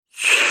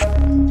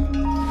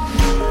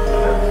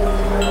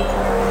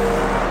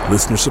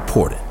Listener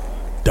supported.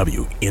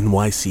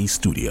 WNYC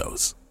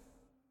Studios.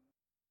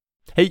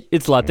 Hey,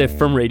 it's Latte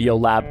from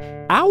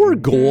Radiolab. Our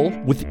goal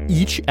with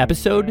each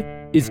episode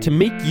is to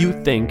make you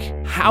think,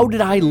 how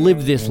did I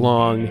live this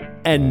long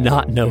and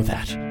not know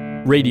that?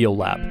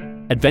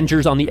 Radiolab,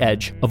 adventures on the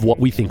edge of what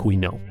we think we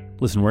know.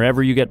 Listen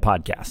wherever you get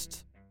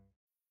podcasts.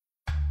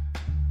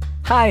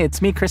 Hi,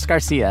 it's me, Chris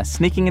Garcia,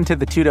 sneaking into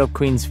the Two Dope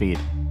Queens feed.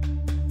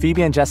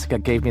 Phoebe and Jessica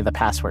gave me the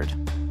password.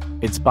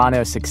 It's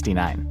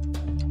Bono69.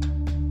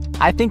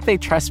 I think they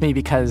trust me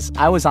because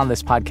I was on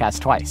this podcast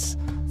twice.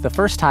 The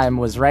first time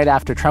was right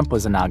after Trump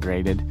was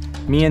inaugurated.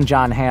 Me and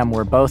John Hamm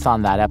were both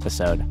on that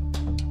episode.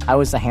 I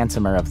was the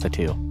handsomer of the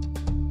two.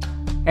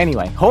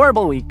 Anyway,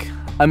 horrible week,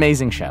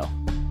 amazing show.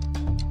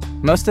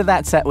 Most of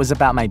that set was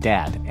about my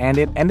dad, and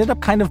it ended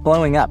up kind of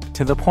blowing up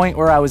to the point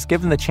where I was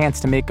given the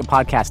chance to make a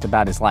podcast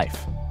about his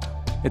life.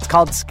 It's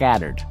called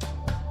Scattered.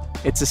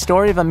 It's a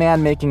story of a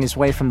man making his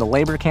way from the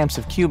labor camps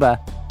of Cuba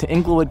to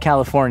Inglewood,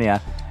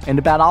 California, and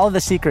about all of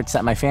the secrets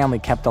that my family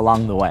kept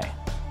along the way.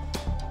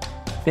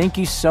 Thank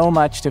you so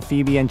much to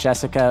Phoebe and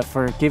Jessica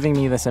for giving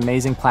me this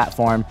amazing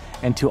platform,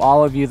 and to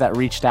all of you that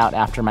reached out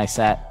after my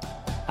set.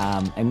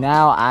 And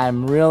now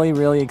I'm really,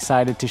 really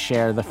excited to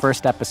share the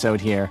first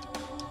episode here.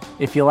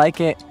 If you like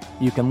it,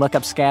 you can look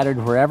up Scattered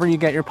wherever you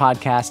get your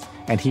podcast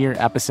and hear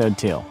episode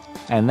 2,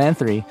 and then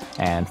 3,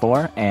 and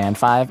 4, and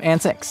 5,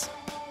 and 6.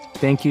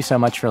 Thank you so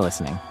much for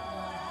listening.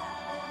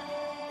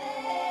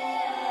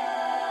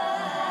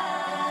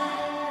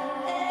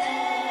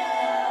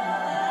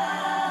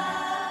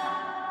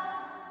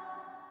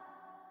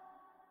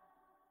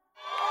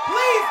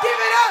 Please give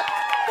it up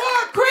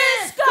for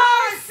Chris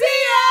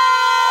Garcia!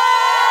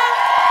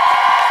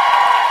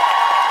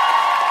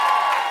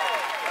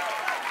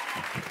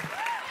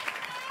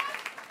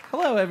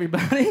 Hello,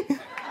 everybody.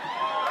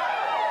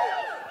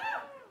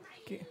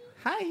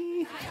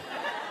 Hi.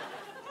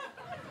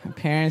 My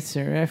parents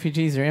are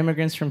refugees or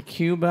immigrants from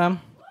Cuba.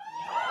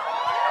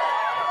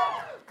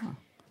 Oh,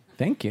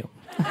 thank you.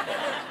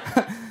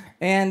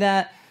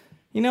 And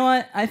you know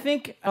what? I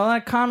think a lot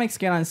of comics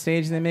get on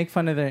stage and they make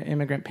fun of their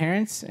immigrant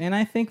parents, and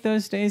I think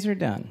those days are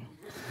done.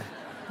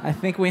 I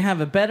think we have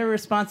a better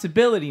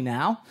responsibility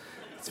now.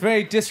 It's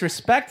very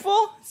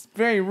disrespectful. It's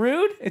very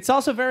rude. It's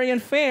also very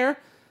unfair.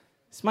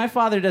 So my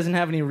father doesn't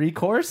have any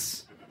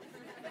recourse.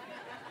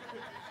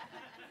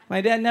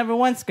 My dad never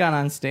once got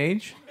on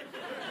stage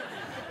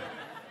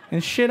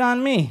and shit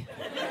on me.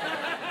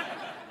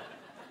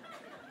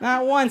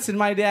 Not once did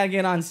my dad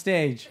get on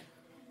stage.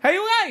 Hey,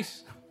 you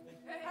guys!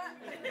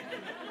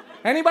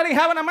 Anybody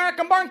have an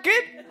American-born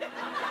kid?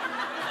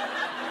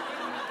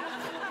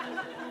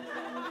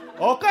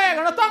 Okay,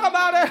 gonna talk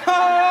about it.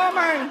 Oh,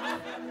 man.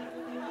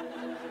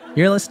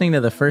 You're listening to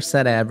the first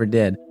set I ever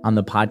did on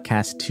the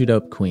podcast Two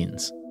Dope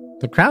Queens.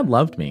 The crowd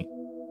loved me,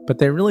 but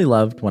they really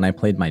loved when I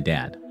played my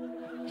dad.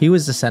 He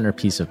was the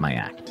centerpiece of my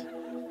act.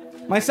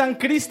 My son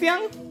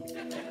Christian,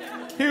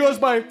 he goes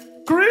by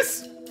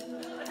Chris.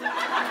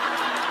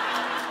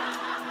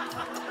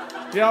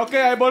 Yeah,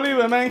 okay, I believe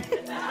it, man. His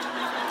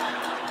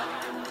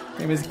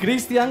name is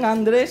Christian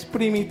Andres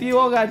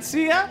Primitivo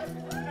Garcia.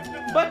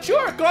 But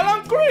sure, call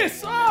him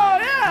Chris. Oh,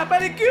 yeah,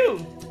 very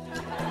cute.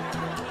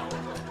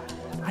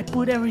 I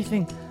put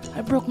everything.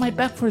 I broke my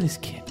back for this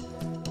kid.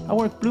 I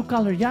worked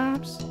blue-collar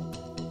jobs,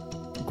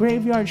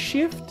 graveyard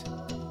shift,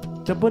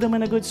 to put him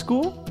in a good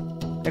school,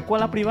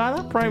 escuela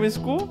privada, private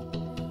school.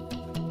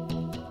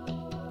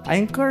 I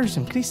encourage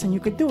him, Christian, you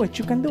can do it,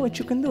 you can do it,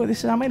 you can do it. This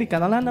is America,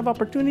 the land of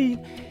opportunity.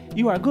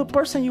 You are a good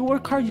person, you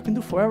work hard, you can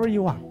do forever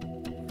you want.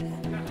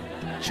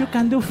 You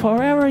can do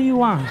forever you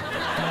want.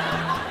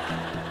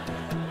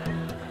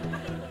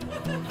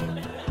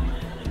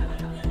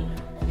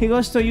 He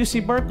goes to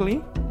UC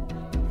Berkeley.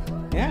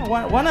 Yeah,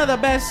 one of the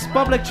best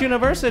public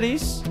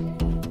universities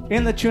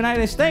in the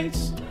United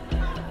States.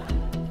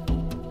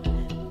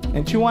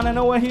 And you want to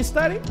know what he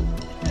studied?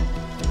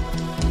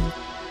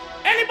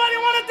 Anybody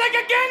want to take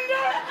a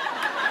gander?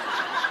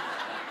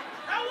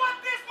 And what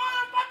this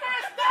motherfucker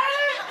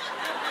studied?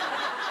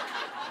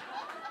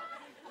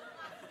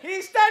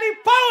 He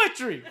studied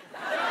poetry.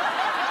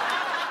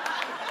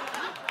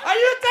 Are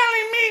you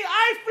telling me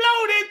I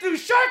floated through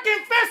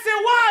shark-infested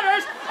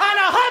waters on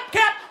a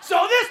hubcap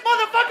so this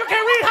motherfucker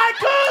can read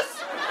haikus?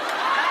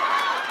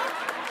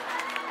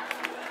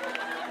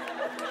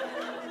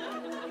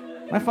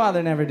 My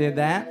father never did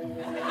that.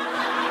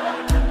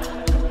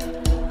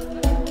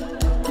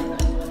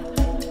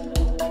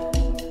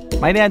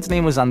 My dad's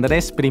name was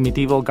Andres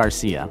Primitivo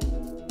Garcia,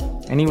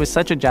 and he was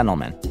such a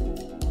gentleman.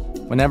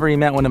 Whenever he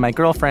met one of my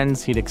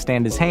girlfriends, he'd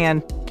extend his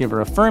hand, give her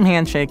a firm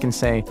handshake, and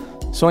say,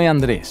 "Soy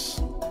Andres,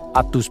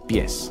 a tus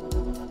pies,"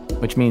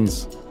 which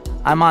means,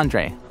 "I'm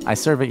Andre, I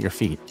serve at your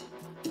feet."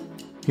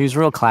 He was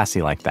real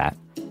classy like that.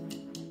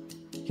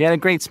 He had a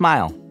great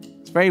smile.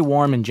 It's very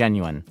warm and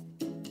genuine.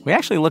 We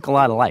actually look a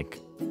lot alike.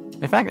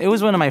 In fact, it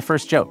was one of my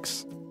first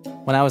jokes.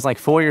 When I was like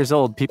 4 years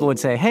old, people would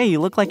say, "Hey, you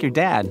look like your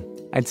dad."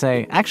 I'd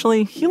say,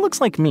 "Actually, he looks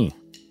like me."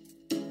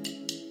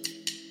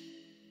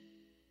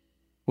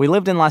 We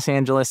lived in Los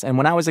Angeles, and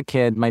when I was a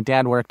kid, my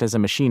dad worked as a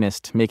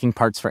machinist making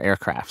parts for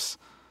aircrafts.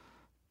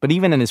 But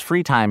even in his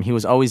free time, he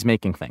was always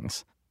making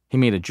things. He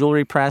made a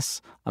jewelry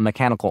press, a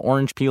mechanical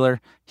orange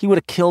peeler. He would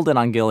have killed it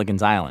on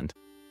Gilligan's Island.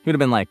 He would have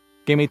been like,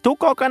 "Give me 2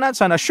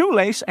 coconuts and a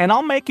shoelace, and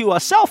I'll make you a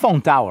cell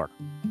phone tower."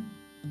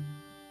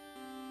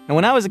 And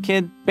when I was a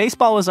kid,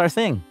 baseball was our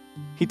thing.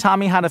 He taught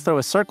me how to throw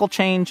a circle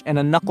change and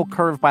a knuckle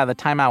curve by the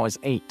time I was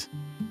 8.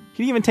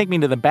 He'd even take me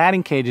to the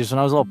batting cages when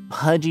I was a little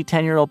pudgy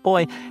 10-year-old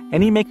boy,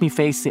 and he'd make me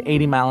face the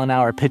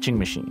 80-mile-an-hour pitching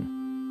machine.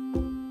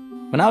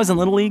 When I was in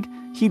Little League,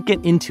 he'd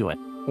get into it.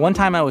 One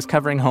time I was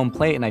covering home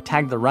plate and I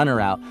tagged the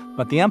runner out,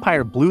 but the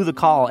umpire blew the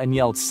call and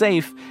yelled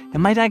safe,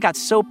 and my dad got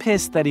so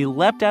pissed that he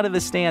leapt out of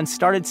the stands,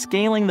 started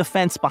scaling the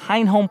fence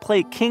behind home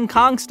plate King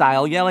Kong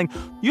style, yelling,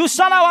 "You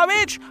son of a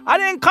bitch! I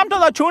didn't come to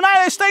the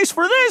United States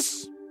for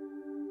this!"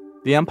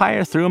 The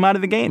umpire threw him out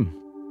of the game.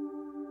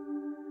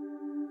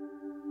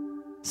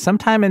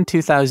 Sometime in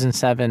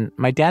 2007,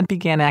 my dad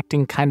began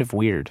acting kind of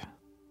weird.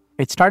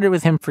 It started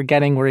with him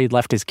forgetting where he'd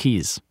left his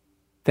keys.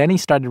 Then he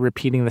started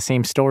repeating the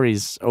same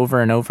stories over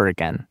and over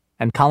again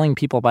and calling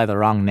people by the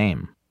wrong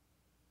name.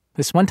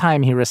 This one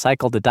time, he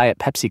recycled a Diet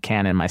Pepsi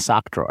can in my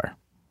sock drawer.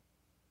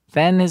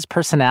 Then his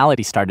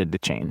personality started to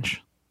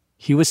change.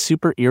 He was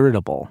super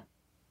irritable.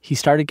 He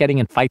started getting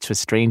in fights with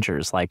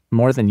strangers, like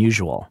more than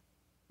usual.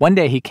 One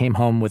day, he came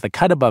home with a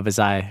cut above his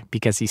eye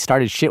because he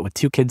started shit with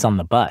 2 kids on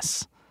the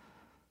bus.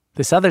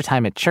 This other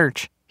time at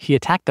church, he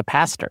attacked the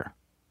pastor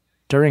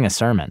during a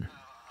sermon.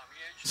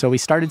 So we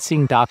started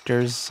seeing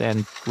doctors,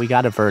 and we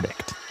got a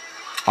verdict.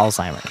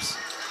 Alzheimer's.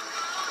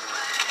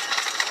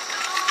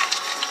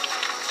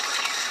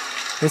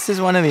 This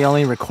is one of the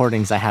only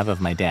recordings I have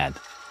of my dad,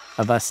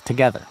 of us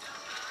together.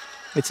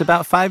 It's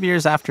about 5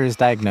 years after his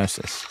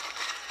diagnosis.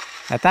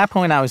 At that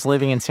point, I was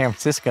living in San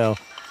Francisco,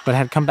 but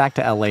had come back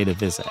to LA to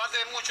visit.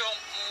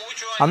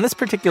 On this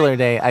particular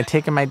day, I'd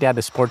taken my dad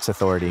to Sports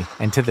Authority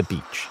and to the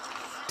beach,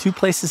 2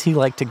 places he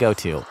liked to go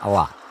to a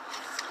lot.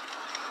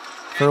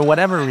 For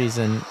whatever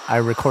reason, I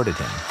recorded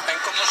him.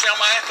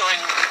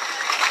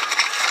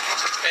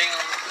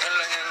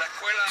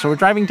 So we're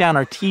driving down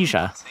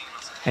Artesia,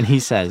 and he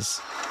says,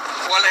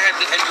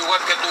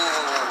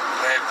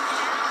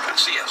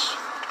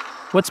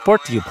 "What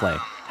sport do you play?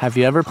 Have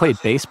you ever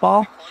played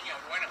baseball?"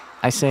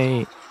 I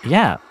say,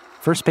 "Yeah,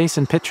 first base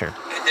and pitcher."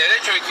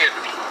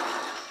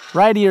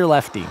 "Righty or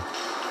lefty?"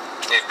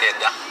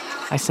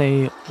 I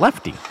say,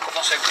 "Lefty."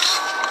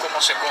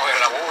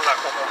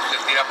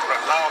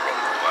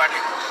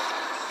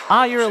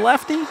 "Ah, you're a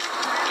lefty?"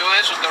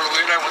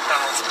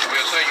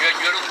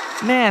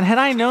 "Man, had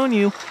I known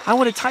you, I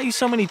would have taught you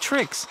so many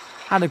tricks.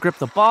 How to grip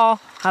the ball,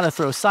 how to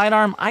throw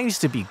sidearm. I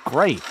used to be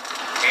great."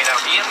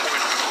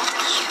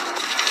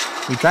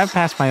 We drive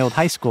past my old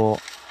high school,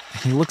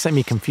 and he looks at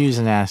me confused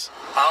and asks,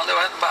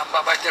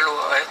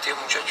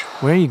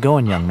 "Where are you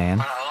going, young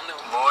man?"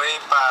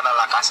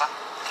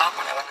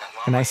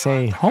 And I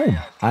say, "Home.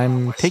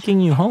 I'm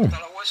taking you home."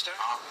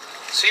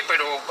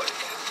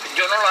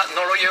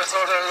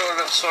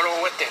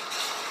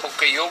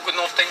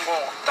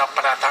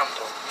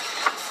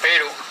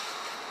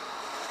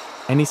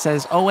 And he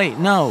says, "Oh wait,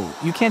 no,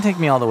 you can't take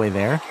me all the way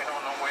there.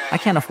 I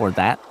can't afford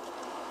that.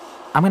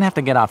 I'm gonna have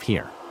to get off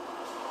here."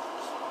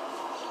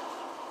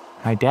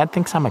 My dad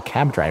thinks I'm a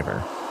cab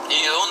driver.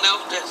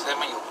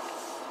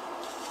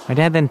 My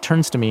dad then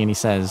turns to me and he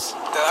says,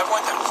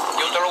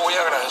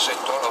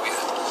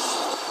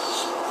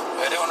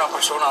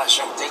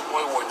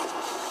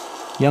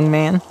 "Young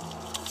man,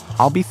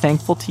 I'll be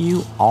thankful to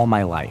you all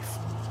my life.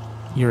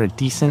 You're a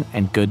decent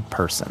and good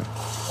person."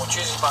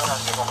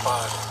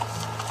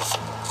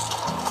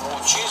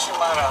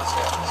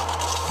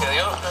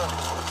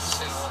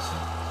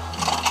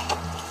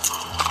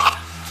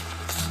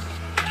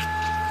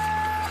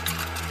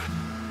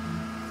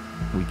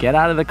 We get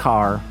out of the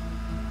car,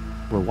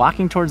 we're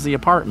walking towards the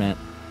apartment,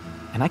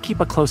 and I keep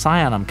a close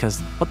eye on him because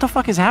what the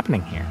fuck is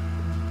happening here?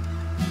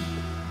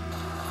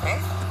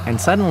 And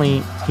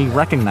suddenly, he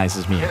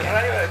recognizes me again.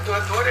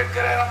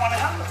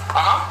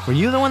 Were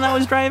you the one that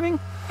was driving?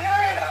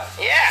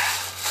 Yeah.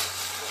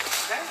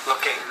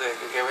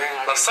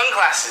 Los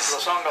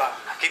sunglasses.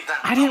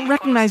 I didn't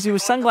recognize you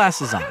with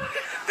sunglasses on.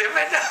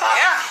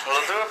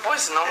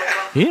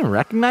 You didn't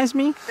recognize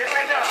me?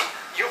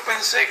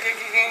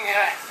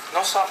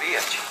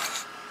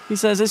 He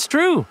says, "It's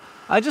true.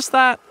 I just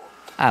thought,"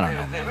 I don't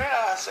know. Man.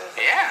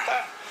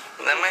 Yeah.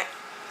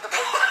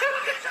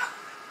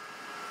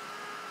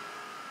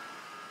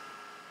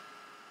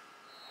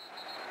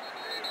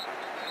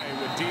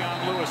 With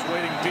Dion Lewis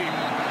waiting deep.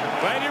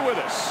 Glad you're with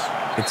us.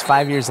 It's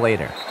 5 years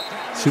later,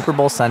 Super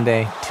Bowl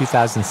Sunday,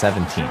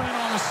 2017.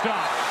 On the stop.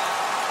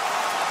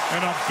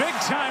 And a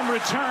big-time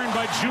return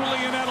by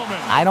Julian Edelman.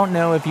 I don't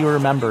know if you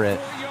remember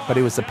it, but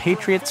it was the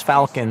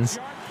Patriots-Falcons,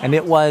 and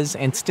it was,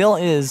 and still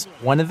is,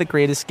 one of the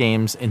greatest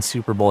games in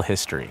Super Bowl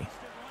history.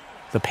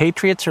 The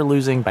Patriots are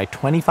losing by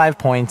 25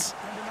 points,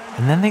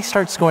 and then they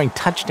start scoring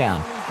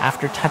touchdown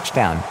after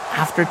touchdown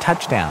after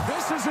touchdown.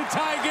 This is a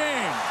tie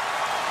game.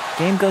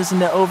 Game goes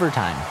into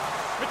overtime.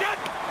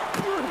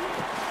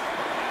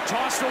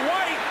 Toss to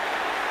White.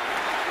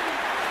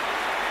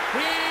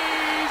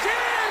 He's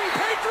in!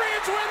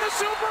 Patriots win the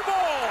Super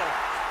Bowl!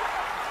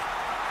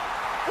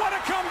 What a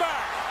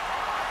comeback!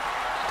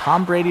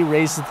 Tom Brady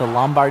raises the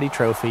Lombardi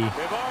trophy.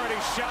 They've already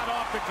shot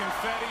off the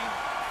confetti.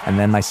 And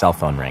then my cell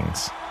phone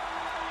rings.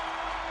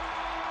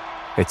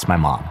 It's my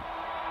mom.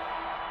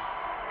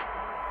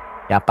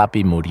 Ya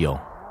papi murió.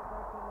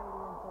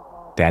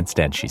 Dad's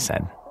dead, she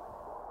said.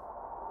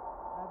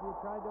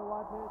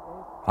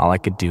 All I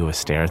could do was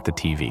stare at the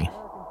TV.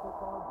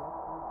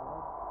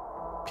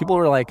 People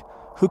were like,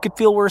 who could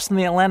feel worse than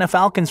the Atlanta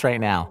Falcons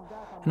right now?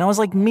 And I was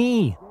like,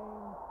 me.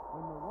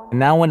 And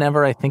now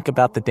whenever I think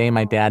about the day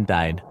my dad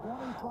died,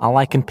 all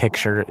I can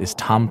picture is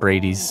Tom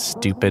Brady's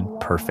stupid,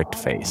 perfect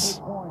face.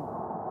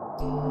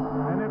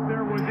 And if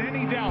there was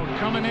any doubt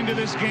coming into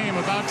this game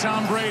about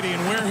Tom Brady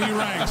and where he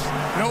ranks,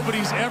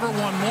 nobody's ever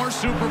won more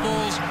Super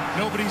Bowls.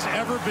 Nobody's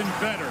ever been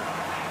better.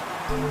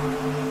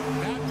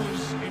 That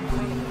was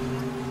incredible.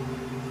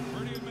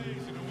 Pretty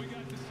amazing. And we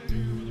got to sit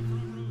here with a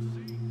front row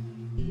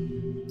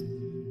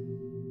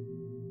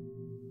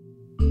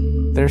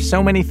seat. There's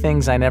so many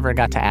things I never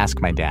got to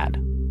ask my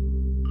dad.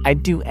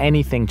 I'd do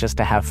anything just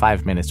to have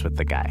 5 minutes with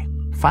the guy.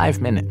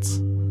 5 minutes.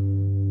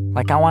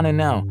 Like, I want to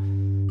know,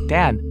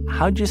 Dad,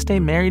 how'd you stay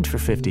married for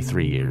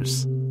 53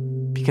 years?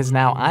 Because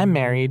now I'm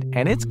married,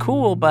 and it's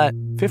cool, but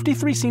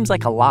 53 seems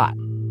like a lot.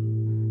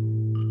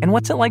 And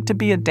what's it like to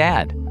be a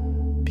dad?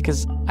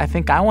 Because I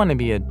think I want to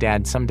be a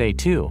dad someday,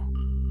 too.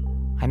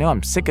 I know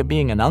I'm sick of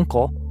being an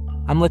uncle.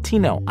 I'm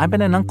Latino. I've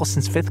been an uncle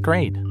since 5th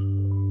grade.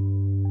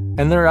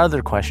 And there are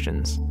other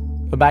questions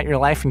about your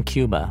life in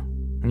Cuba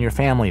and your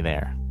family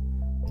there.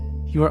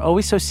 You are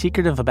always so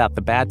secretive about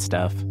the bad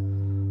stuff,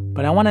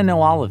 but I want to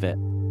know all of it.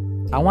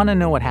 I want to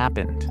know what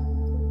happened.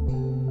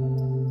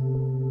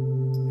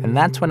 And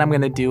that's what I'm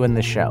going to do in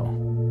the show.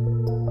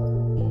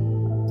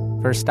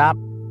 First stop,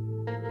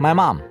 my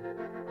mom.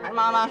 Hi,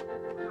 Mama.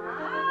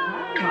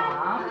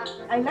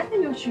 I like the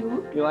new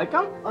shoes. You like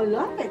them? I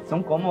love it.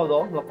 Son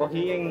cómodos. Los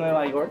cogí en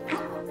Nueva York.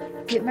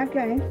 Get back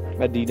in.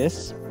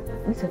 Adidas.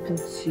 It's a good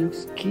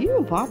shoes.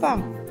 Cute,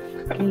 Papa.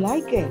 I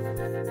like it.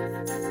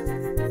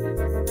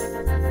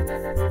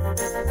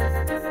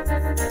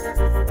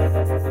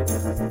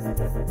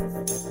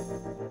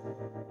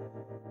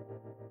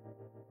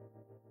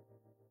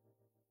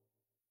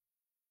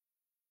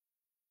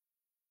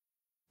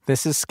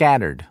 This is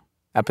Scattered,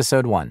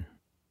 Episode 1.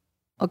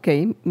 Ok,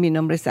 mi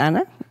nombre es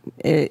Ana.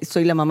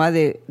 Soy la mamá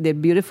de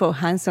beautiful,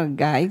 handsome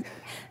guy.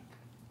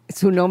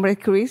 Su nombre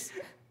es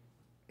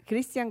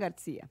Christian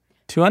Garcia.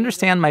 To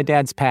understand my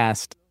dad's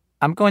past,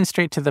 I'm going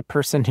straight to the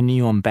person who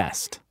knew him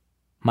best.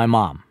 My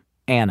mom,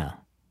 Anna,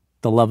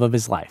 the love of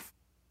his life.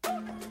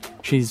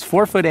 She's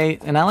 4'8",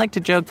 and I like to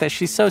joke that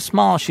she's so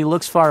small she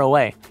looks far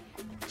away.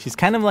 She's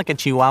kind of like a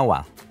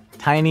chihuahua,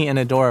 tiny and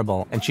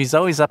adorable, and she's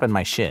always up in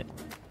my shit.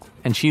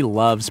 And she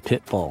loves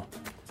Pitbull.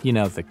 You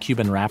know, the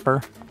Cuban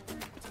rapper.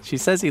 She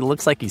says he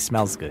looks like he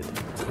smells good.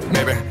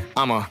 Maybe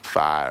I'm a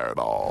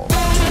fireball.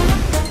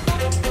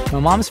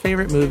 My mom's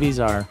favorite movies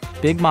are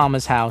Big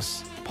Mama's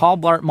House, Paul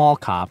Blart Mall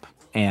Cop,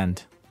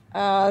 and...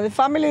 The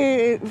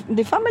family,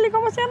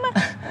 ¿cómo se llama?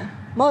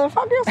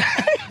 Motherfuckers?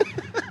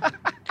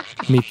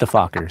 Meet the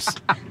Fockers.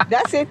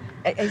 That's it.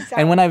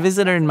 And when I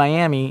visit her in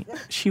Miami,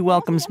 she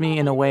welcomes me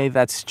in a way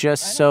that's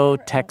just so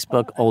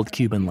textbook old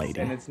Cuban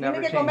lady. And it's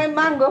never changed.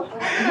 mango.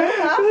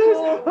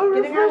 The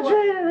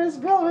refrigerator is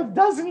filled with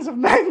dozens of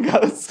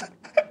mangoes.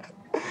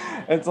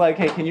 It's like,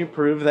 hey, can you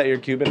prove that you're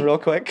Cuban real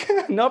quick?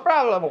 No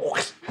problem.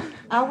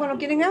 Agua, no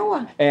quieren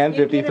agua. And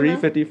 53,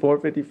 54,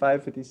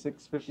 55,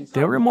 56, 57.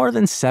 There were more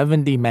than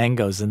 70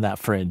 mangoes in that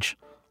fridge.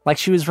 Like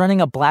she was running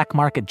a black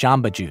market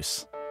Jamba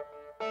Juice.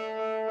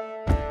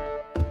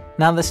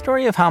 Now, the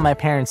story of how my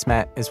parents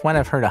met is one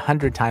I've heard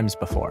 100 times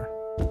before,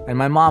 and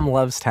my mom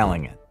loves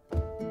telling it.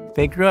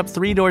 They grew up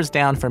 3 doors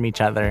down from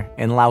each other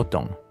in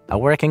Lautong, a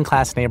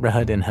working-class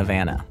neighborhood in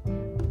Havana.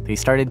 They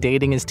started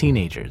dating as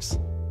teenagers.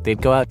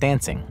 They'd go out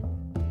dancing.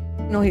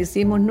 Nos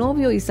hicimos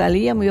novios y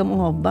salíamos, íbamos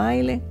a los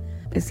bailes,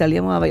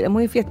 salíamos a bailar,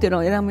 muy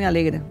fiestero, era muy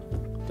alegre.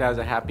 That was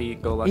a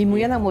happy-go-lucky. Y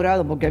muy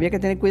enamorado, porque había que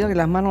tener cuidado que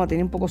las manos las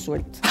tenía un poco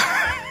sueltas.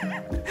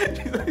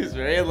 He's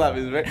very in love.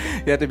 You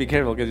have to be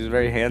careful because he's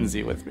very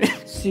handsy with me.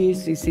 Sí.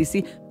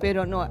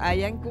 Pero no,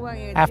 allá en Cuba...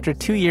 After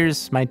 2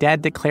 years, my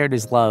dad declared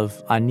his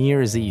love on New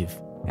Year's Eve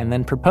and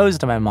then proposed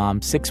to my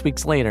mom 6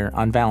 weeks later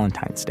on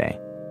Valentine's Day.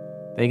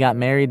 They got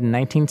married in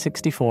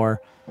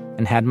 1964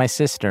 and had my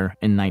sister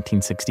in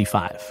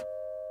 1965.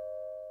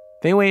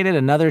 They waited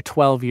another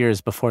 12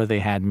 years before they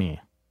had me.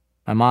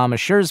 My mom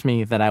assures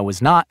me that I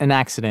was not an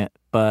accident,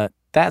 but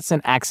that's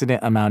an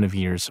accident amount of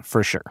years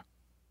for sure.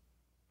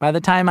 By the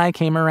time I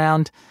came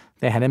around,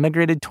 they had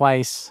immigrated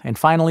twice and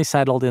finally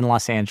settled in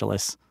Los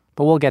Angeles,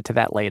 but we'll get to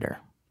that later.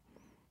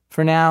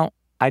 For now,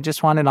 I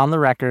just wanted on the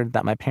record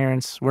that my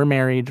parents were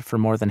married for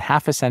more than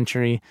half a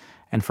century,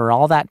 and for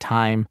all that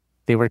time,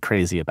 they were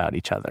crazy about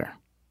each other.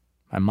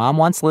 My mom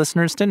wants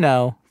listeners to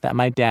know that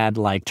my dad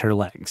liked her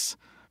legs.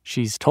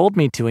 She's told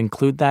me to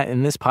include that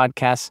in this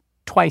podcast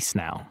twice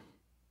now.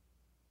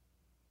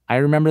 I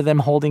remember them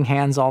holding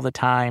hands all the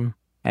time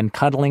and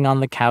cuddling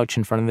on the couch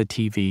in front of the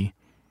TV.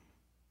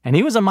 And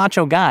he was a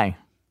macho guy,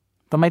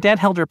 but my dad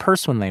held her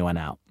purse when they went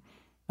out.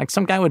 Like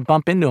some guy would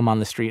bump into him on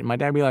the street and my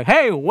dad would be like,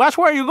 "Hey, watch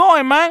where you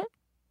going, man."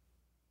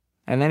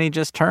 And then he'd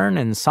just turn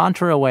and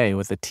saunter away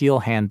with a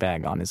teal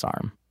handbag on his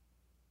arm.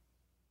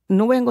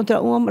 No voy a encontrar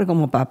un hombre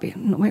como papi.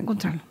 No voy a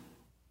encontrarlo.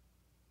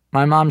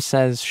 My mom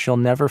says she'll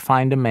never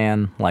find a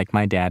man like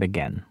my dad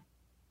again.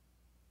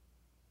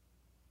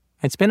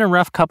 It's been a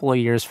rough couple of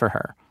years for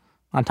her.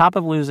 On top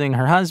of losing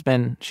her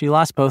husband, she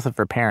lost both of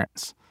her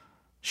parents.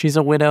 She's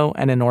a widow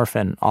and an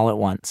orphan all at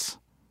once.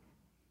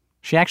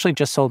 She actually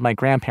just sold my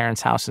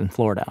grandparents' house in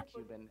Florida.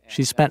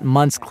 She spent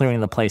months clearing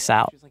the place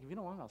out.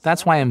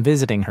 That's why I'm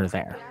visiting her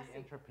there.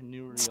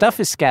 Stuff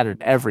is scattered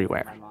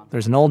everywhere.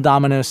 There's an old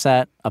domino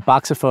set, a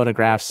box of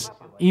photographs,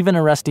 even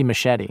a rusty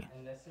machete.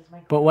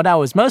 But what I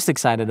was most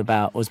excited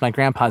about was my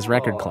grandpa's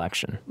record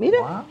collection.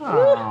 Mira.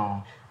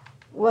 Wow.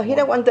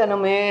 Guajira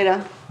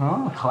Guantanamera.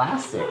 Oh,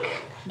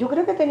 classic. Yo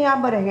creo que tenía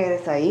Álvarez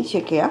Guedes ahí,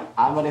 chequea.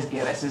 Álvarez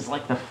Guedes is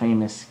like the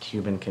famous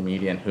Cuban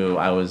comedian who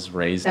I was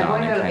raised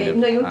on.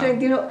 No, y un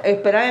 31,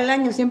 esperar el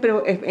año siempre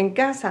en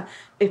casa.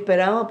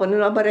 Esperábamos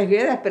poner Álvarez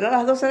Guedes, esperar a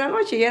las 12 de la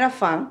noche y era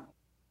fan.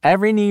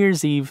 Every New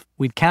Year's Eve,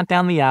 we'd count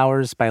down the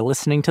hours by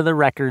listening to the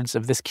records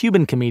of this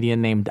Cuban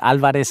comedian named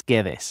Álvarez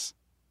Guedes.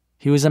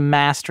 He was a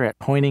master at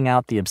pointing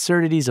out the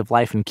absurdities of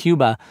life in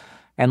Cuba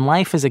and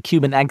life as a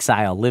Cuban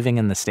exile living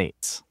in the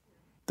States.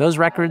 Those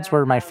records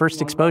were my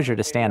first exposure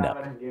to stand-up.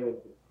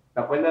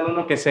 ¿Te acuerdas de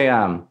uno que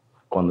sea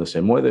Cuando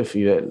se muere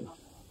Fidel?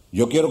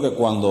 Yo quiero que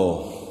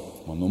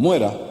cuando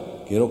muera,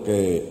 quiero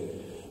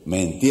que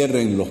me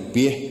entierren los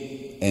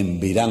pies en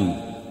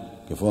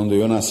Virán, que fue donde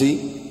yo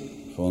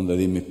nací, fue donde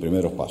di mis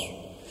primeros pasos.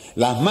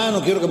 Las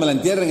manos quiero que me la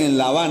entierren en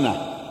La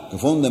Habana, que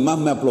fue donde más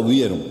me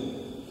aplaudieron.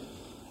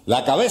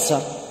 La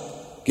cabeza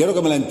quiero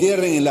que me la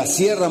entierren en la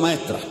Sierra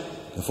Maestra,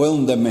 que fue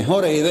donde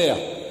mejores ideas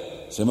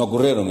se me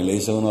ocurrieron. Y le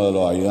dice a uno de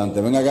los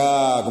ayudantes: "Venga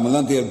acá,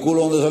 comandante, ¿y el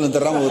culo dónde se lo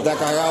enterramos? Usted ha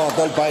cagado a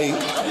todo el país."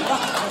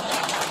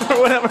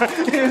 Whatever.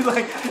 It was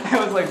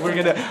like,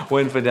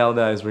 when Fidel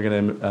dies, we're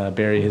gonna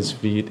bury his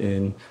feet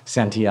in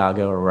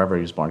Santiago or wherever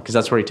he was born, because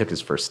that's where he took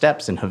his first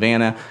steps, in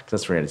Havana, because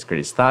that's where he had his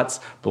greatest thoughts.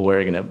 But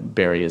we're gonna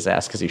bury his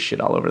ass because he shit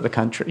all over the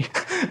country.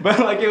 But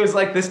like, it was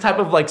like this type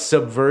of like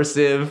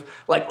subversive,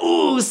 like,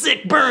 ooh,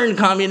 sick burn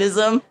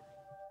communism.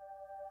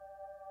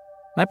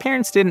 My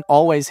parents didn't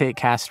always hate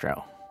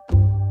Castro.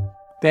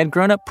 They had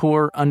grown up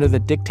poor under the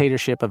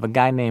dictatorship of a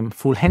guy named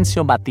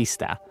Fulgencio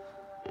Batista.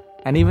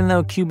 And even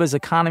though Cuba's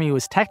economy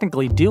was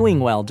technically doing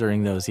well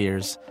during those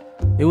years,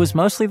 it was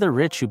mostly the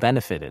rich who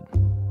benefited.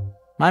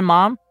 My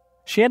mom,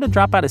 she had to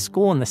drop out of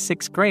school in the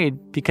 6th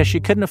grade because she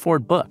couldn't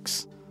afford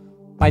books.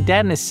 My dad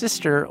and his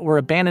sister were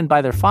abandoned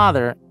by their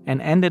father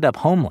and ended up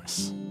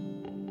homeless.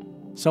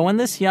 So when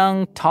this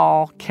young,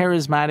 tall,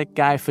 charismatic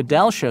guy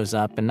Fidel shows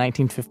up in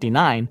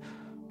 1959,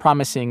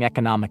 promising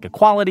economic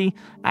equality,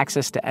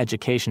 access to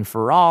education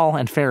for all,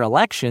 and fair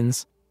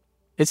elections,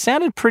 it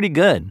sounded pretty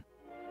good.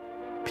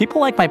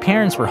 People like my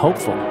parents were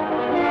hopeful.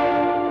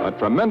 A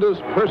tremendous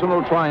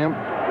personal triumph,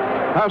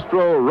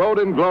 Castro rode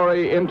in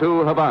glory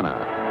into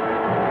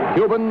Havana.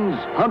 Cubans,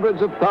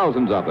 hundreds of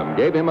thousands of them,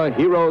 gave him a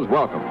hero's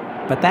welcome.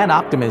 But that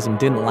optimism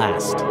didn't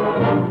last.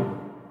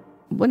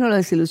 Bueno, lo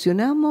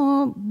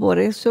desilusionamos por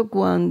eso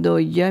cuando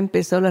ya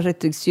empezaron las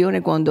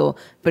restricciones, cuando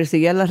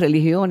perseguían las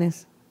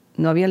religiones.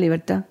 No había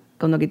libertad.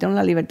 Cuando quitaron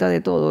la libertad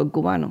de todo, el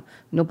cubano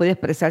no podía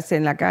expresarse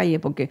en la calle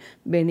porque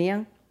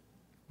venían.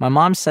 My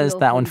mom says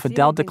that when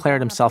Fidel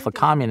declared himself a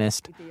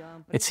communist,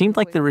 it seemed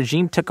like the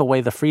regime took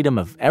away the freedom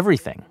of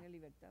everything.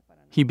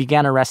 He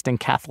began arresting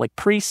Catholic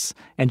priests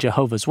and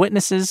Jehovah's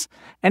Witnesses,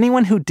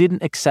 anyone who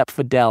didn't accept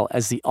Fidel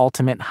as the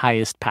ultimate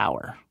highest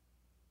power.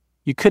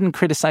 You couldn't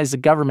criticize the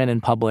government in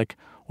public,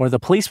 or the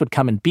police would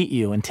come and beat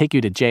you and take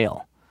you to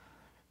jail.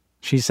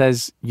 She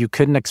says you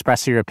couldn't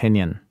express your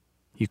opinion.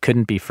 You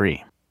couldn't be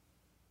free.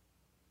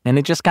 And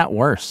it just got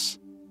worse.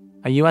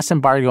 A U.S.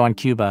 embargo on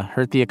Cuba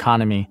hurt the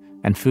economy,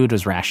 and food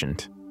was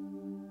rationed.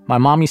 My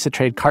mom used to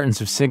trade cartons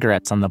of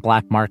cigarettes on the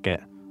black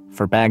market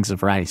for bags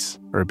of rice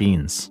or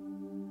beans.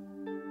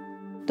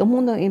 Todo el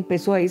mundo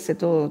empezó a irse,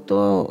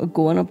 todo el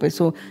cubano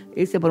empezó a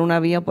irse por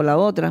una vía o por la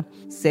otra.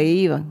 Se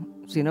iban.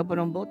 Si no por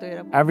un bote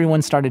era...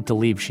 Everyone started to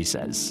leave, she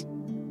says.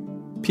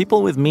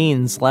 People with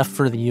means left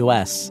for the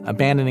U.S.,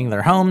 abandoning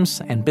their homes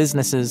and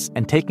businesses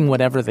and taking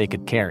whatever they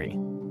could carry.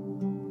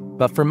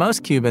 But for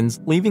most Cubans,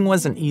 leaving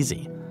wasn't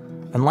easy.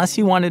 Unless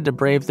you wanted to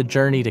brave the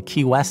journey to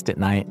Key West at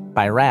night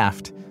by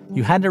raft,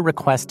 you had to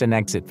request an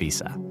exit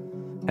visa.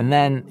 And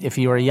then, if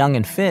you were young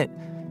and fit,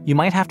 you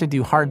might have to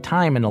do hard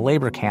time in a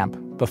labor camp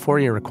before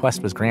your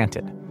request was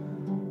granted.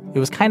 It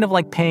was kind of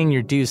like paying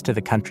your dues to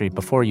the country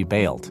before you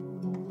bailed.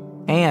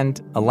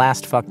 And a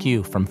last fuck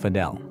you from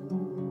Fidel.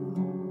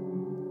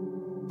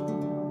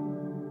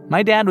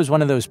 My dad was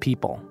one of those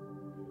people.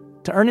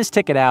 To earn his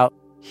ticket out,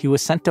 he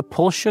was sent to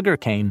pull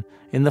sugarcane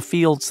in the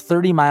fields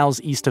 30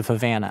 miles east of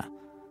Havana.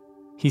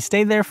 He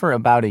stayed there for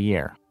about a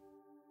year.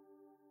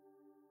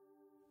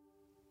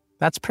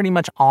 That's pretty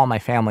much all my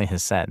family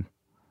has said.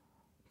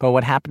 But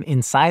what happened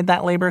inside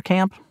that labor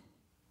camp?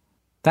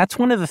 That's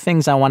one of the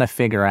things I want to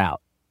figure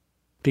out,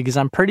 because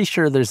I'm pretty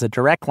sure there's a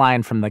direct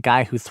line from the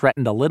guy who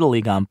threatened a Little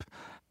League ump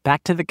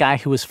back to the guy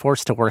who was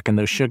forced to work in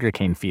those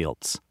sugarcane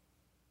fields.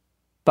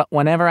 But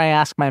whenever I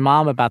ask my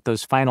mom about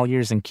those final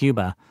years in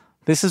Cuba,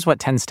 this is what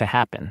tends to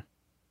happen.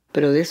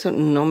 Pero de eso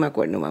no me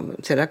acuerdo, mamá.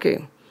 ¿Será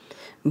que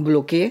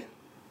bloqueé?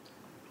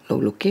 ¿Lo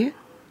bloqueé?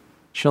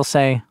 She'll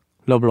say,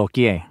 lo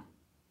bloqueé,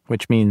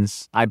 which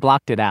means I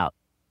blocked it out.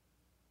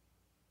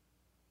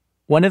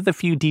 One of the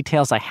few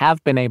details I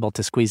have been able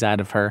to squeeze out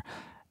of her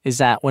is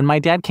that when my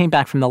dad came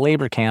back from the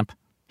labor camp,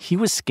 he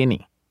was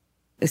skinny.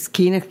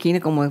 Esquina,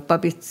 como el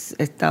papi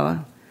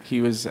estaba.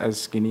 He was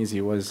as skinny as he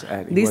was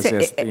at Dice,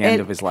 the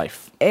end of his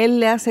life. Él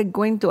le hace el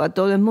cuento a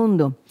todo el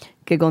mundo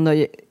que cuando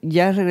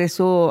ya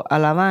regresó a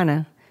La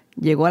Habana,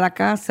 llegó a la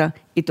casa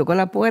y tocó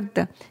la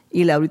puerta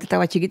y Laurita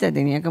estaba chiquita,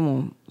 tenía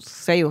como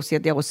 6 o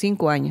 7 o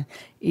 5 años.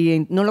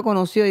 Y no lo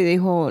conoció y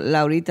dijo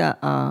Laurita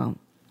a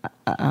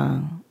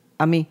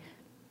mí,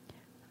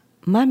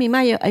 mami,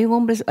 hay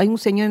un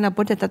señor en la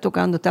puerta, está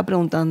tocando, está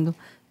preguntando.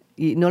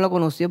 Y no lo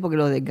conoció porque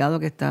lo delgado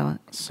que estaba.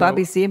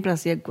 Papi siempre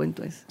hacía el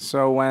cuento ese.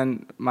 So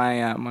when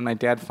my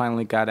dad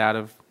finally got out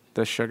of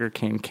the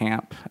sugarcane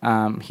camp,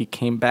 he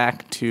came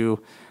back to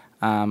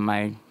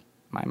my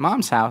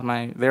mom's house,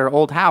 their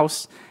old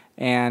house,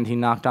 and he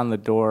knocked on the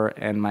door,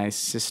 and my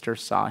sister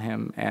saw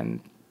him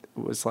and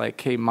was like,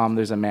 "Hey, Mom,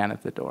 there's a man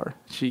at the door."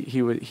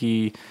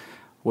 He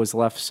was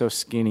left so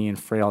skinny and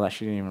frail that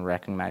she didn't even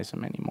recognize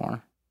him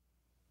anymore.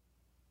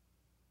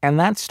 And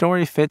that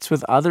story fits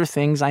with other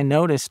things I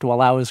noticed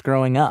while I was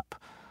growing up.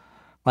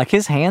 Like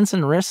his hands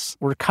and wrists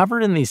were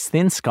covered in these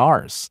thin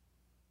scars.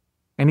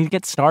 And he'd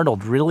get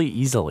startled really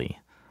easily,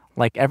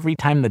 like every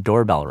time the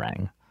doorbell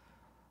rang.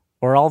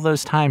 Or all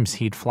those times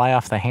he'd fly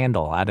off the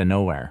handle out of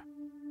nowhere.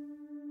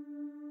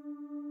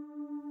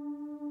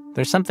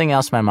 There's something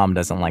else my mom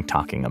doesn't like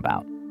talking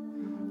about,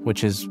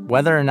 which is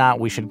whether or not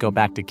we should go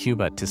back to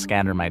Cuba to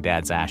scatter my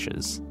dad's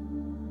ashes.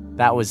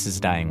 That was his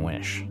dying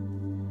wish.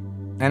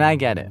 And I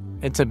get it.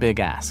 It's a big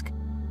ask.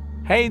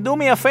 Hey, do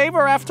me a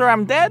favor after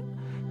I'm dead?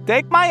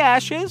 Take my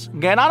ashes,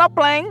 get on a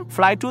plane,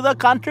 fly to the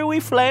country we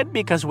fled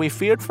because we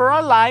feared for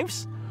our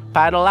lives,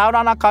 paddle out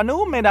on a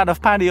canoe made out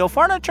of patio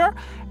furniture,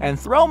 and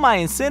throw my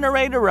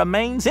incinerator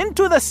remains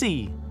into the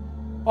sea.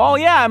 Oh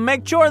yeah, and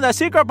make sure the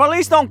secret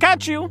police don't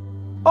catch you.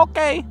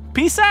 Okay,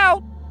 peace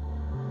out.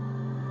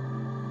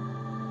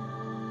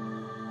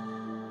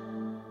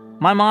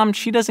 My mom,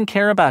 she doesn't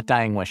care about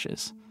dying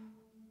wishes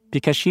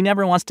because she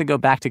never wants to go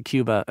back to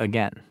Cuba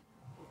again.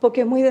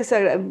 Porque es muy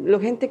desagradable. La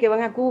gente que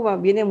van a Cuba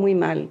viene muy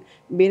mal,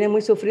 viene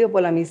muy sufrido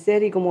por la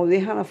miseria y como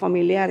dejan a los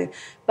familiares.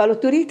 Para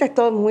los turistas es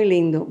todo muy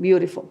lindo,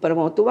 beautiful, pero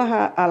cuando tú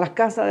vas a las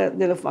casas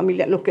de los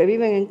familiares, los que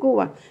viven en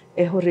Cuba,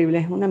 es horrible,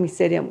 es una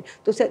miseria.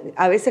 Entonces,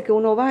 a veces que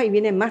uno va y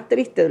viene más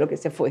triste de lo que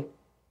se fue.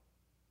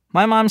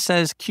 My mom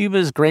says Cuba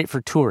is great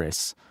for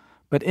tourists,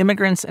 but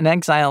immigrants and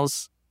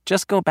exiles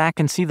just go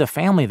back and see the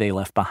family they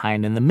left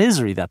behind and the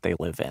misery that they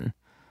live in.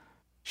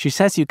 She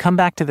says you come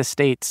back to the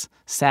States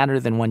sadder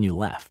than when you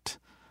left.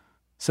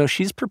 So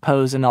she's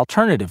proposed an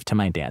alternative to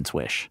my dad's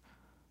wish,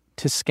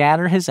 to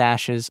scatter his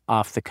ashes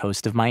off the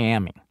coast of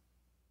Miami.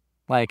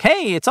 Like,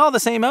 hey, it's all the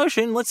same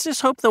ocean, let's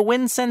just hope the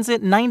wind sends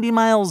it 90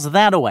 miles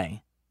that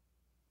way.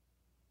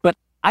 But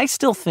I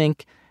still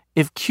think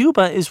if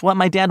Cuba is what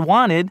my dad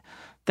wanted,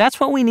 that's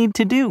what we need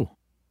to do.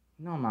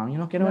 No, Mom, yo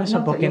no quiero eso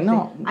porque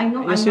no.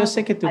 Yo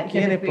sé que tú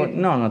quieres.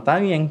 No, está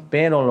bien,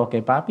 pero lo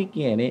que papi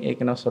quiere es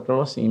que nosotros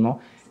lo hicimos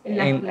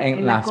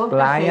en las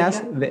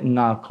playas,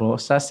 no,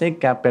 cosa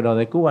cerca, pero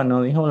de Cuba,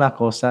 no dijo la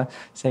cosa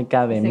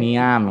cerca de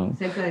Miami.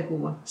 Cerca de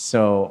Cuba.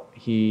 So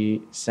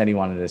he said he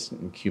wanted us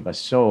in Cuba.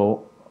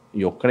 So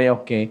yo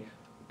creo que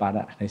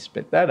para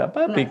respetar a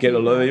papi, que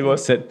lo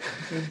debemos hacer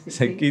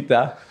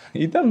cerquita,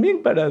 y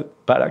también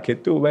para que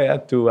tú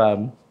veas tu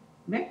hermano.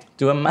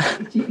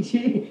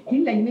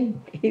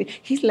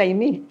 He's like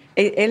me.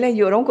 Él es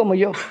llorón como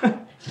yo.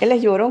 Él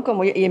es llorón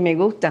como yo y me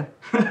gusta.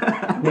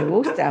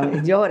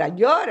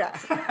 Llora.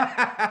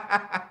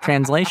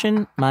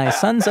 Translation, my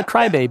son's a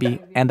crybaby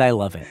and I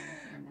love it.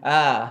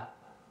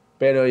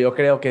 Pero yo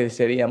creo que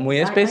sería muy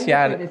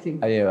especial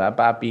a llevar a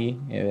papi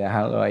y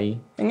dejarlo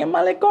ahí. ¿En el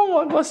malecón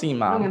o algo así,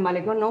 Mom? No, en el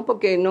malecón no,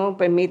 porque no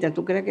permiten.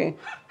 ¿Tú crees que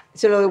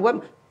se lo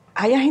devuelven?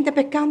 Hay gente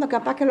pescando,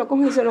 capaz que lo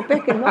cogen y se lo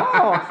pesquen. No,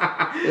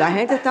 la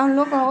gente está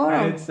loca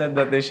ahora. It said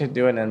that they should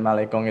do it in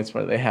Malecón. It's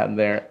where they had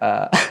their...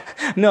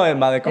 no, en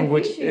Malecón,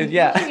 which...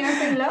 yeah.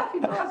 Hacen love y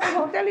todo, hacen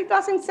hotel y todo,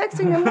 hacen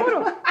sexo en el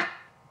muro.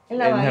 En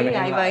la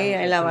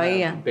bahía, en la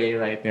bahía. Bay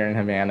right there in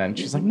Havana. And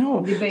she's like,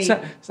 no.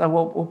 So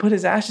we'll put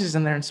his ashes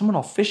in there and someone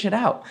will fish it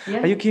out.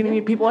 Yeah, are you kidding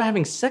me? People are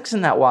having sex in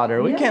that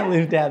water. We can't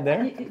leave Dad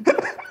there.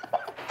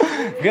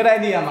 Good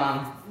idea,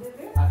 Mom.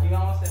 Aquí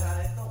vamos a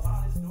cerrar esto.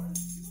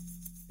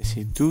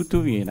 Si tú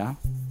tuvieras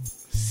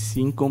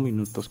 5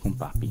 minutos con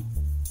papi,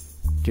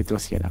 ¿qué tú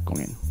hacieras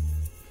con él?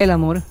 El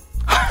amor.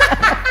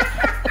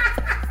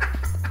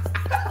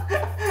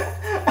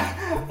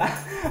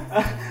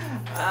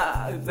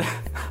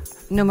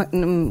 No,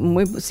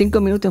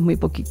 5 minutos es muy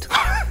poquito.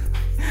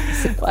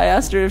 I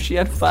asked her if she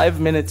had 5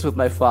 minutes with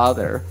my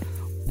father,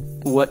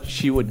 what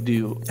she would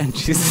do. And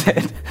she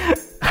said,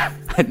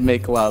 I'd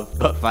make love,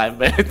 but 5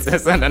 minutes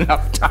isn't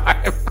enough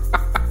time.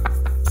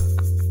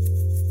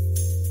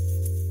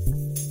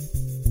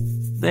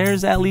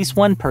 There's at least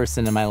one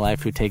person in my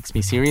life who takes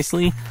me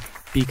seriously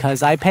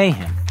because I pay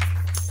him.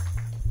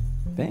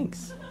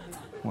 Thanks.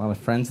 A lot of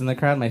friends in the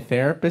crowd. My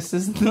therapist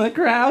is in the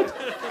crowd.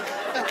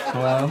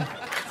 Well,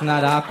 it's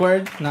not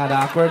awkward. Not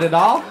awkward at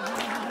all.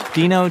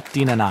 Dino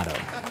Dinonato.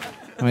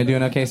 Am I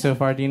doing okay so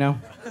far, Dino?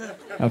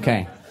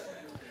 Okay.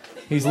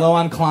 He's low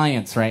on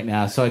clients right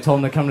now, so I told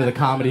him to come to the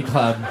comedy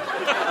club.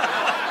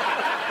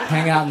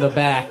 Hang out in the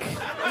back.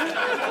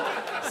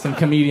 Some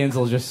comedians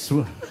will just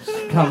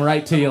come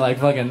right to you like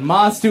fucking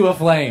moths to a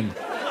flame.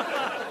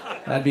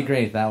 That'd be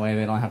great. That way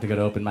they don't have to go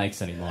to open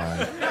mics anymore.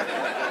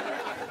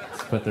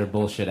 Just put their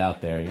bullshit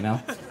out there, you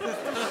know?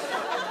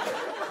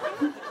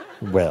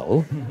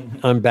 Well,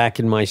 I'm back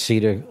in my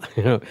seat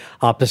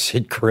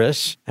opposite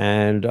Chris,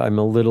 and I'm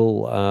a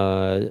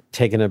little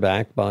taken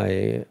aback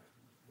by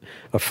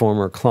a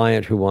former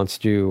client who wants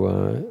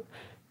to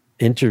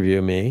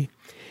interview me.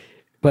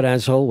 But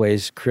as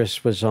always,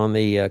 Chris was on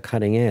the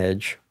cutting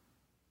edge.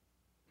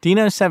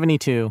 Dino's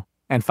 72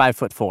 and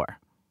 5'4".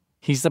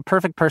 He's the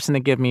perfect person to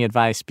give me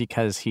advice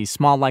because he's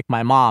small like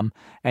my mom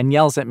and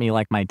yells at me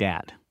like my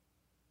dad.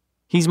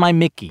 He's my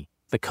Mickey,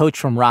 the coach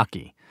from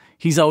Rocky.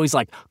 He's always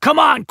like, "Come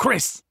on,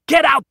 Chris,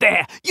 get out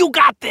there. You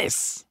got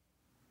this."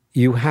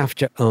 You have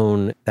to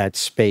own that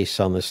space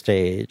on the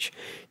stage.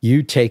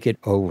 You take it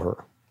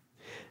over.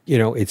 You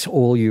know, it's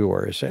all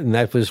yours. And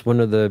that was one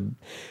of the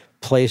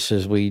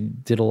places we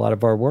did a lot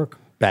of our work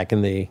back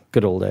in the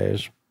good old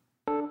days.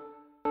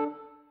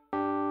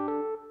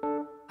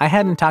 I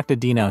hadn't talked to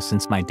Dino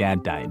since my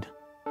dad died.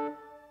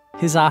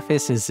 His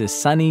office is this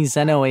sunny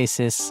Zen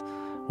oasis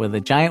with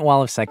a giant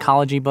wall of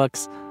psychology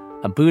books,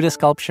 a Buddha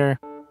sculpture,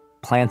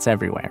 plants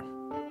everywhere.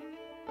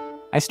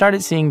 I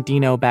started seeing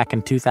Dino back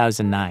in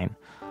 2009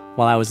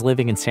 while I was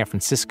living in San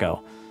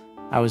Francisco.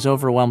 I was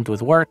overwhelmed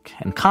with work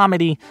and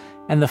comedy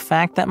and the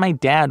fact that my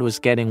dad was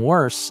getting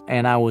worse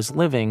and I was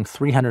living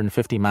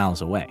 350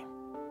 miles away.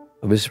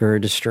 It was very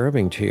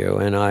disturbing to you,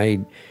 and I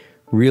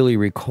really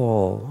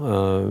recall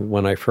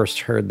when I first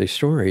heard the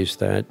stories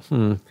that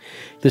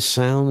this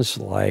sounds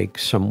like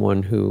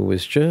someone who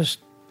was just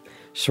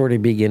sort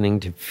of beginning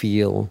to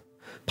feel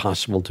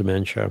possible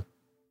dementia.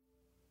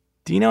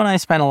 Dino and I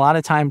spent a lot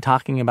of time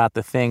talking about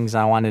the things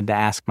I wanted to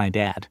ask my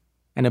dad,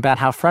 and about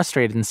how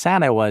frustrated and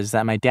sad I was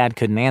that my dad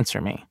couldn't answer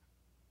me,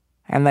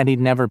 and that he'd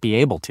never be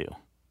able to.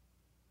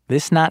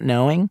 This not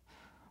knowing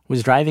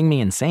was driving me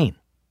insane.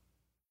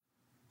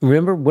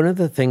 Remember, one of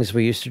the things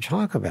we used to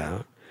talk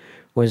about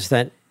was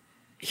that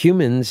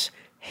humans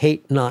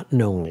hate not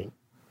knowing.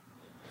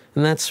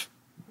 And that's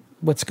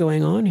what's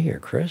going on here,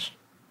 Chris.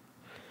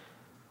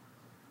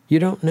 You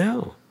don't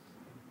know.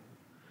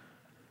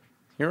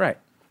 You're right.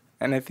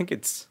 And I think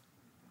it's...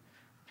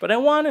 But I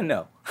want to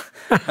know.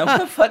 I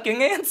want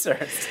fucking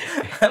answers.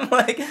 I'm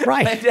like,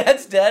 right. My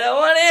dad's dead. I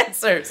want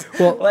answers.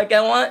 Well, like,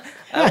 I want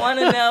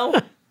to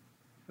know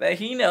that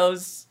he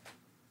knows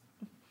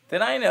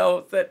that I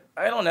know that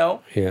I don't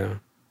know. Yeah.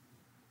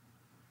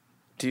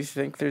 Do you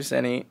think there's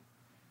any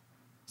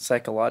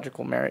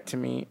psychological merit to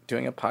me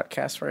doing a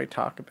podcast where I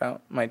talk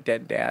about my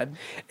dead dad?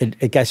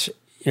 I guess,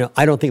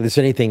 I don't think there's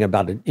anything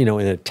about it, in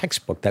a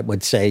textbook that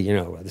would say,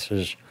 this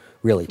is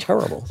really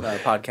terrible. It's not a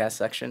podcast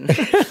section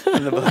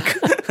in the book.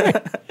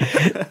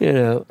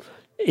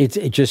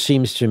 It just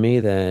seems to me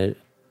that,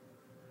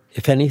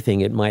 if anything,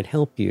 it might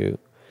help you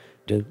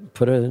to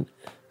put a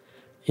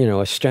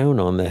stone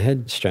on the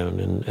headstone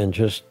and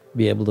just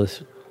be able to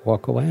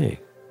walk away.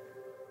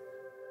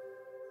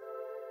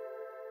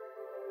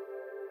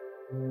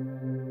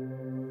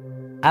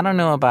 I don't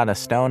know about a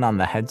stone on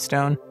the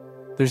headstone.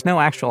 There's no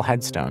actual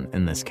headstone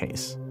in this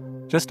case.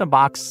 Just a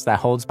box that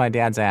holds my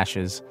dad's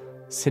ashes,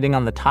 sitting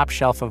on the top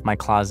shelf of my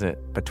closet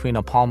between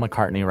a Paul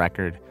McCartney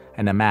record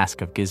and a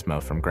mask of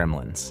Gizmo from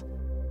Gremlins.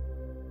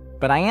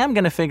 But I am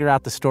going to figure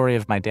out the story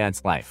of my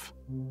dad's life.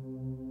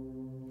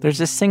 There's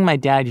this thing my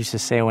dad used to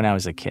say when I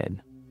was a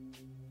kid.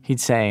 He'd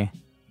say,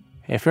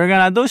 "If you're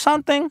going to do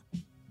something,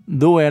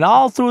 do it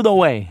all through the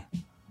way.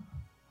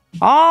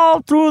 All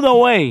through the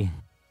way."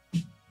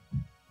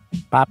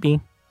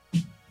 Papi,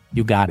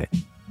 you got it.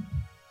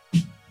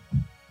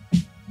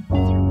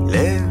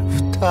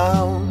 Left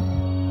town,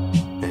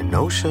 an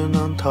ocean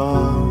on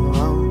top.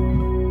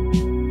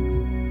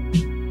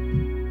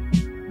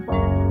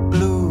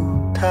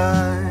 Blue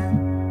tide,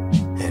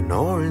 an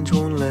orange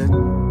won't let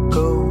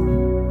go.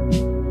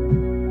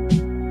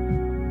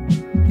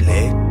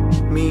 Let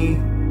me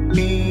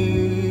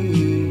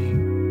be,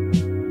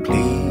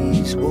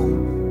 please,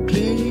 won't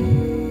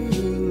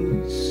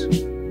please.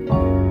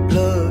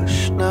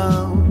 Blush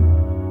now,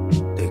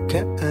 they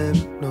can't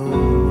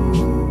know.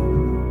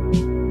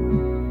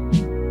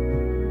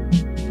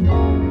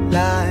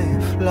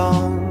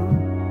 Lifelong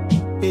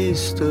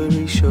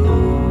history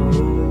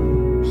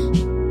shows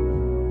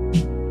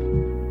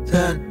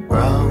that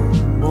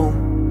brown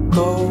won't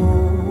go,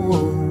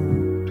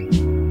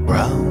 brown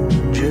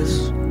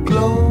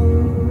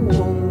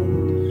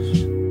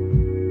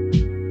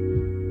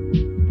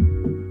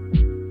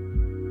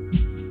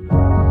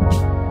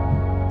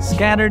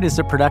Scattered is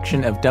a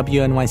production of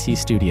WNYC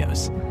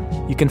Studios.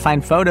 You can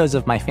find photos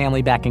of my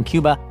family back in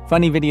Cuba,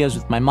 funny videos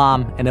with my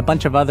mom, and a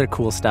bunch of other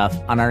cool stuff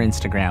on our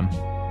Instagram,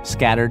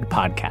 Scattered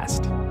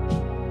Podcast.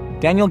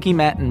 Daniel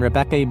Guimet and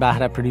Rebecca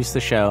Ibarra produced the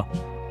show,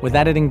 with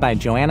editing by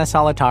Joanna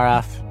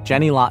Solitaroff,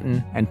 Jenny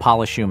Lawton, and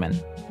Paula Schumann.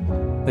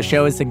 The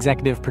show is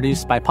executive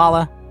produced by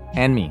Paula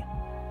and me,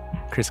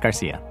 Chris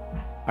Garcia.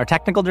 Our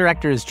technical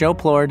director is Joe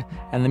Plord,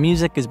 and the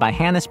music is by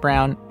Hannes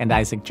Brown and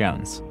Isaac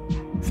Jones.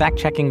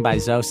 Fact-checking by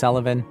Zoe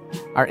Sullivan.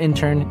 Our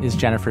intern is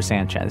Jennifer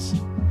Sanchez.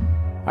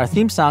 Our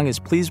theme song is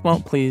Please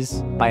Won't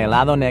Please by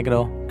Helado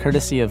Negro,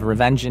 courtesy of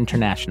Revenge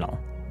International.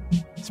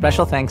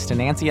 Special thanks to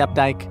Nancy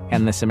Updike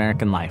and This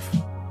American Life.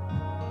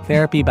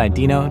 Therapy by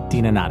Dino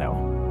DiNonato.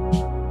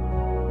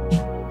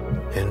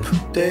 And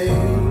for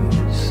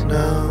days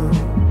now,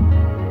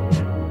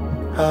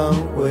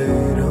 I'll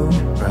wait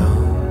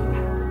around.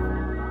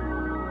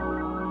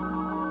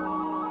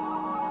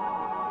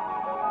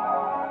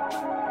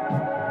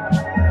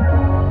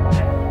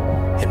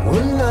 And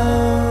we'll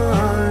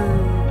lie,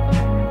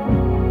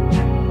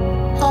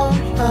 our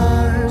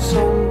lives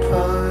on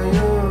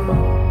fire,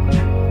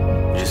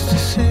 just to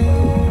see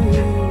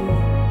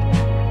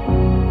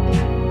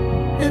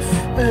if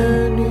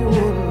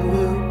anyone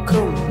will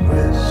come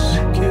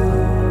rescue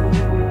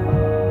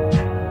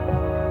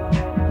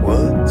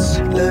what's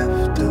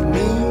left of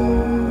me.